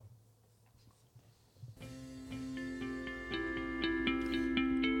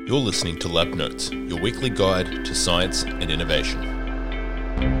You're listening to Lab Notes, your weekly guide to science and innovation.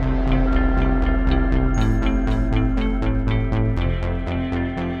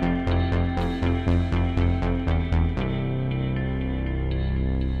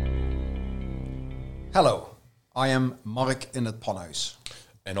 Hello, I am Mark in het Panhuis.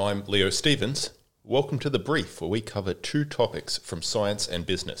 And I'm Leo Stevens. Welcome to The Brief, where we cover two topics from science and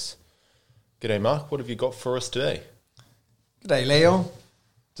business. G'day Mark, what have you got for us today? G'day Leo.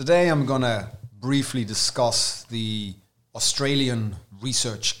 Today I'm going to briefly discuss the Australian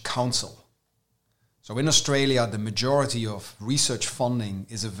Research Council. So in Australia, the majority of research funding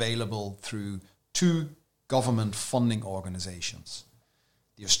is available through two government funding organisations.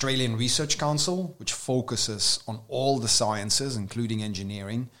 The Australian Research Council, which focuses on all the sciences, including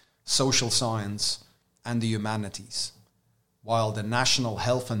engineering, social science, and the humanities, while the National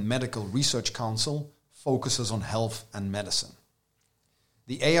Health and Medical Research Council focuses on health and medicine.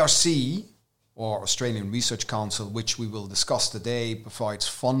 The ARC, or Australian Research Council, which we will discuss today, provides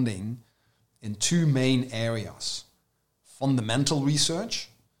funding in two main areas. Fundamental research,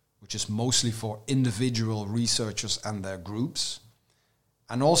 which is mostly for individual researchers and their groups,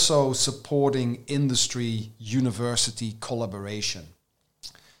 and also supporting industry-university collaboration.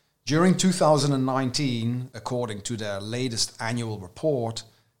 During 2019, according to their latest annual report,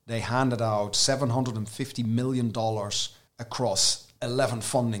 they handed out $750 million across 11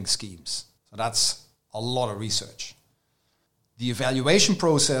 funding schemes. So that's a lot of research. The evaluation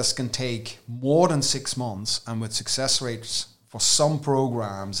process can take more than 6 months, and with success rates for some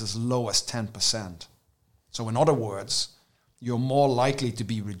programs as low as 10%. So in other words, you're more likely to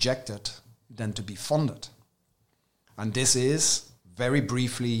be rejected than to be funded. And this is, very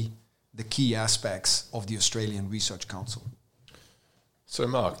briefly, the key aspects of the Australian Research Council. So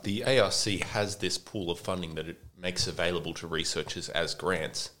Mark, the ARC has this pool of funding that it makes available to researchers as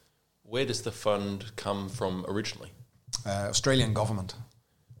grants. Where does the fund come from originally? Australian government.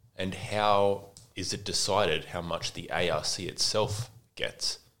 And how is it decided how much the ARC itself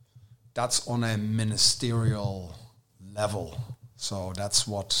gets? That's on a ministerial level. So that's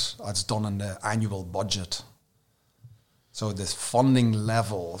what's done in the annual budget. So the funding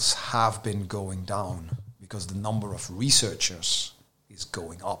levels have been going down because the number of researchers is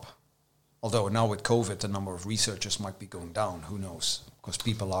going up. Although now with COVID, the number of researchers might be going down. Who knows? Because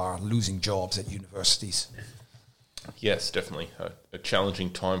people are losing jobs at universities. Yes, definitely. A challenging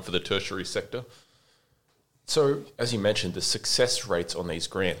time for the tertiary sector. So, as you mentioned, the success rates on these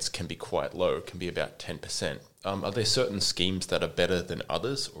grants can be quite low, can be about 10%. Are there certain schemes that are better than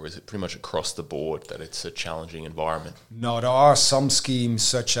others, or is it pretty much across the board that it's a challenging environment? No, there are some schemes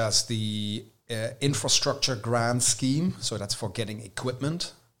such as the infrastructure grant scheme, so that's for getting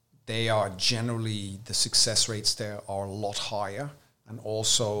equipment. They are generally, the success rates there are a lot higher. And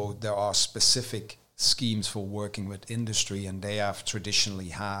also there are specific schemes for working with industry, and they have traditionally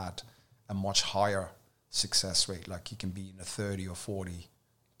had a much higher success rate, like you can be in a 30 or 40%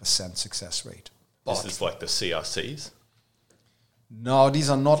 success rate. This is like the CRCs? No, these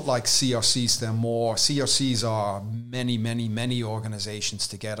are not like CRCs. They're more, CRCs are many organizations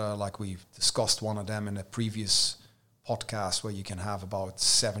together. Like we've discussed one of them in a previous podcast, where you can have about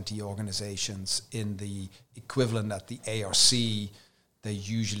 70 organizations in the equivalent at the ARC. They're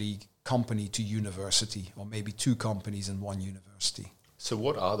usually company to university, or maybe two companies in one university. So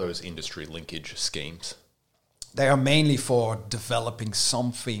what are those industry linkage schemes? They are mainly for developing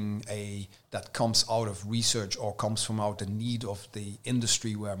something that comes out of research or comes from out the need of the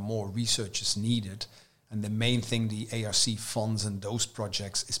industry where more research is needed. And the main thing the ARC funds in those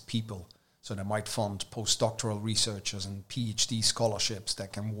projects is people. So they might fund postdoctoral researchers and PhD scholarships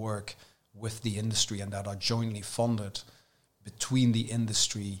that can work with the industry and that are jointly funded between the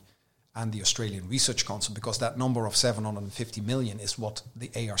industry and the Australian Research Council, because that number of 750 million is what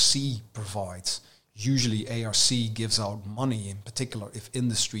the ARC provides. Usually ARC gives out money, in particular if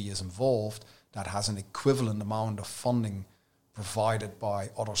industry is involved, that has an equivalent amount of funding provided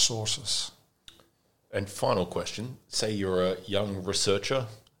by other sources. And final question, say you're a young researcher,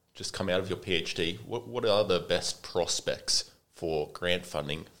 just come out of your PhD, what are the best prospects for grant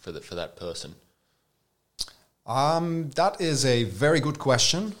funding for that person? That is a very good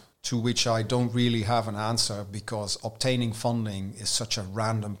question, to which I don't really have an answer, because obtaining funding is such a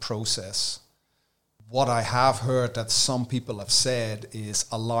random process. What I have heard that some people have said is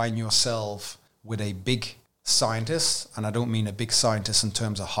align yourself with a big scientist, and I don't mean a big scientist in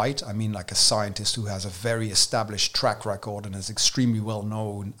terms of height. I mean like a scientist who has a very established track record and is extremely well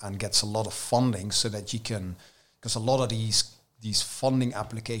known and gets a lot of funding, so that you can, because a lot of these funding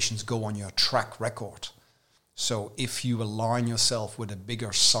applications go on your track record. So if you align yourself with a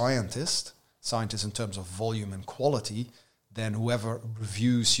bigger scientist in terms of volume and quality, then whoever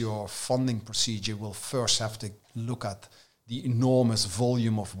reviews your funding procedure will first have to look at the enormous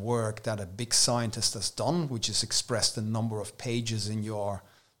volume of work that a big scientist has done, which is expressed in number of pages in your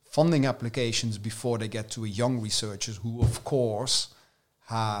funding applications before they get to a young researcher who, of course,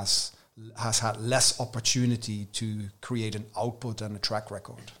 has had less opportunity to create an output and a track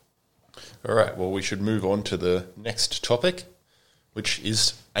record. All right, well, we should move on to the next topic, which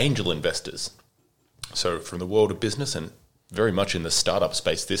is angel investors. So from the world of business, and very much in the startup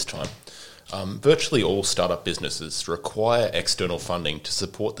space this time, virtually all startup businesses require external funding to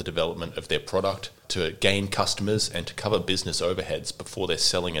support the development of their product, to gain customers, and to cover business overheads before they're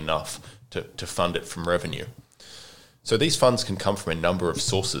selling enough to fund it from revenue. So these funds can come from a number of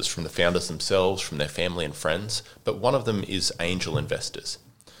sources, from the founders themselves, from their family and friends, but one of them is angel investors.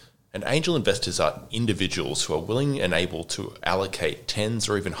 And angel investors are individuals who are willing and able to allocate tens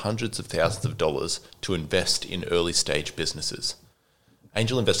or even hundreds of thousands of dollars to invest in early stage businesses.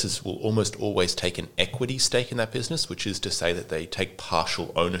 Angel investors will almost always take an equity stake in that business, which is to say that they take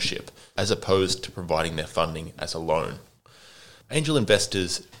partial ownership, as opposed to providing their funding as a loan. Angel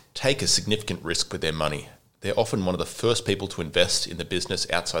investors take a significant risk with their money. They're often one of the first people to invest in the business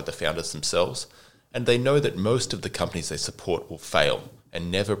outside the founders themselves, and they know that most of the companies they support will fail and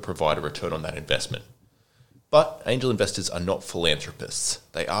never provide a return on that investment. But angel investors are not philanthropists.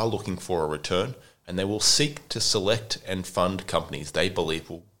 They are looking for a return, and they will seek to select and fund companies they believe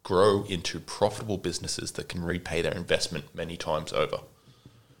will grow into profitable businesses that can repay their investment many times over.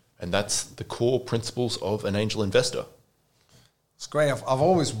 And that's the core principles of an angel investor. It's great. I've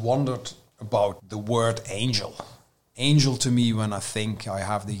always wondered about the word angel. Angel, to me, when I think,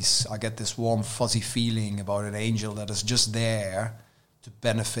 I get this warm fuzzy feeling about an angel that is just there to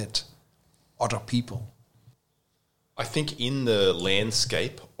benefit other people. I think in the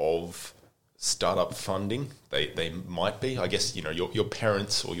landscape of startup funding, they might be. I guess, your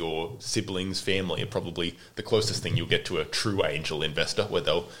parents or your siblings, family are probably the closest thing you'll get to a true angel investor, where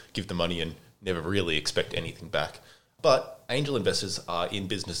they'll give the money and never really expect anything back. But angel investors are in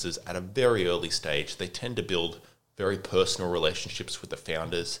businesses at a very early stage. They tend to build very personal relationships with the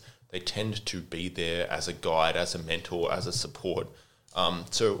founders. They tend to be there as a guide, as a mentor, as a support.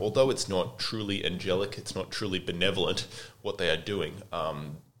 So although it's not truly angelic, it's not truly benevolent, what they are doing,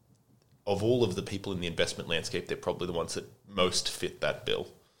 of all of the people in the investment landscape, they're probably the ones that most fit that bill.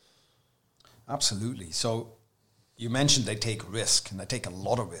 Absolutely. So you mentioned they take risk, and they take a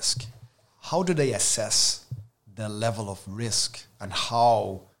lot of risk. How do they assess the level of risk, and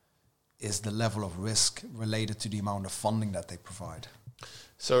how is the level of risk related to the amount of funding that they provide?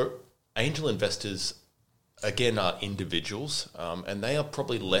 So angel investors, again, are individuals, and they are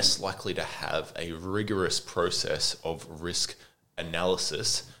probably less likely to have a rigorous process of risk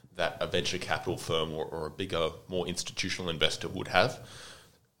analysis that a venture capital firm or a bigger, more institutional investor would have.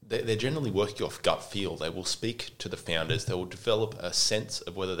 They're generally working off gut feel. They will speak to the founders. They will develop a sense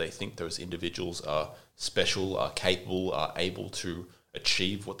of whether they think those individuals are special, are capable, are able to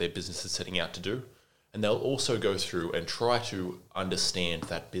achieve what their business is setting out to do. And they'll also go through and try to understand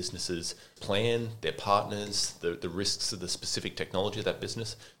that business's plan, their partners, the risks of the specific technology of that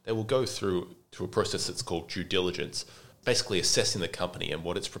business. They will go through to a process that's called due diligence, basically assessing the company and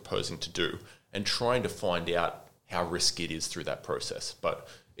what it's proposing to do and trying to find out how risky it is through that process. But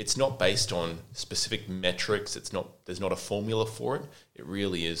it's not based on specific metrics. There's not a formula for it. It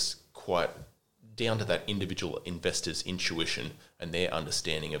really is quite down to that individual investor's intuition and their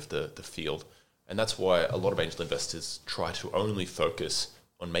understanding of the field. And that's why a lot of angel investors try to only focus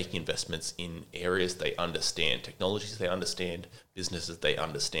on making investments in areas they understand, technologies they understand, businesses they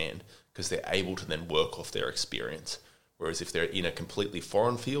understand, because they're able to then work off their experience. Whereas if they're in a completely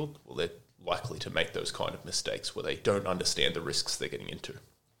foreign field, well, they're likely to make those kind of mistakes where they don't understand the risks they're getting into.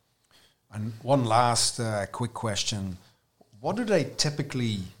 And one last quick question. What do they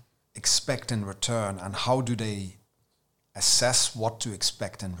typically expect in return, and how do they assess what to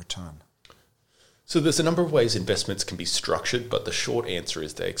expect in return? So there's a number of ways investments can be structured, but the short answer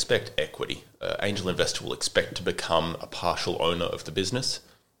is they expect equity. Angel investor will expect to become a partial owner of the business.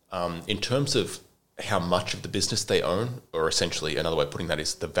 In terms of how much of the business they own, or essentially another way of putting that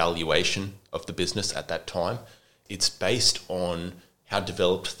is the valuation of the business at that time, it's based on how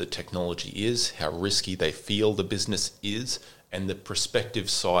developed the technology is, how risky they feel the business is, and the prospective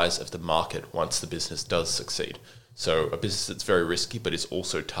size of the market once the business does succeed. So a business that's very risky but is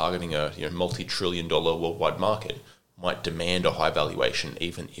also targeting a multi-trillion-dollar worldwide market might demand a high valuation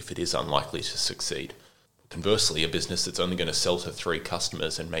even if it is unlikely to succeed. Conversely, a business that's only going to sell to 3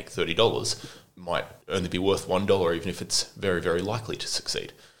 customers and make $30 might only be worth $1, even if it's very, very likely to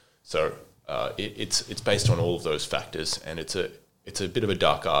succeed. So it's based on all of those factors, and it's a bit of a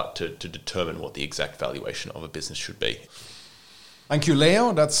dark art to determine what the exact valuation of a business should be. Thank you,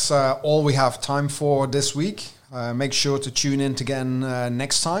 Leo. That's all we have time for this week. Make sure to tune in again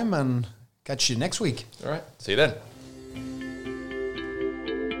next time, and catch you next week. All right. See you then.